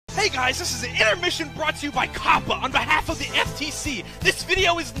Hey guys, this is an intermission brought to you by COPPA on behalf of the FTC. This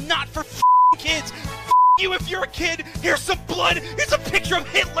video is not for kids. You if you're a kid. Here's some blood. Here's a picture of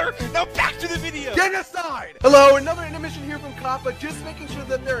Hitler. Now back to the video. Genocide! Hello, another intermission here from COPPA, just making sure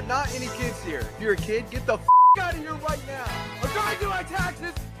that there are not any kids here. If you're a kid, get the out of here right now. I'm trying to do my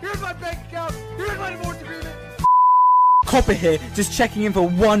taxes. Here's my bank account. Here's my divorce agreement. COPPA here, just checking in for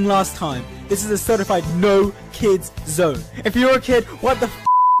one last time. This is a certified no kids zone. If you're a kid, wipe the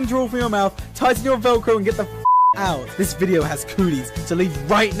drool from your mouth, tighten your Velcro and get the out. This video has cooties, so leave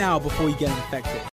right now before you get infected.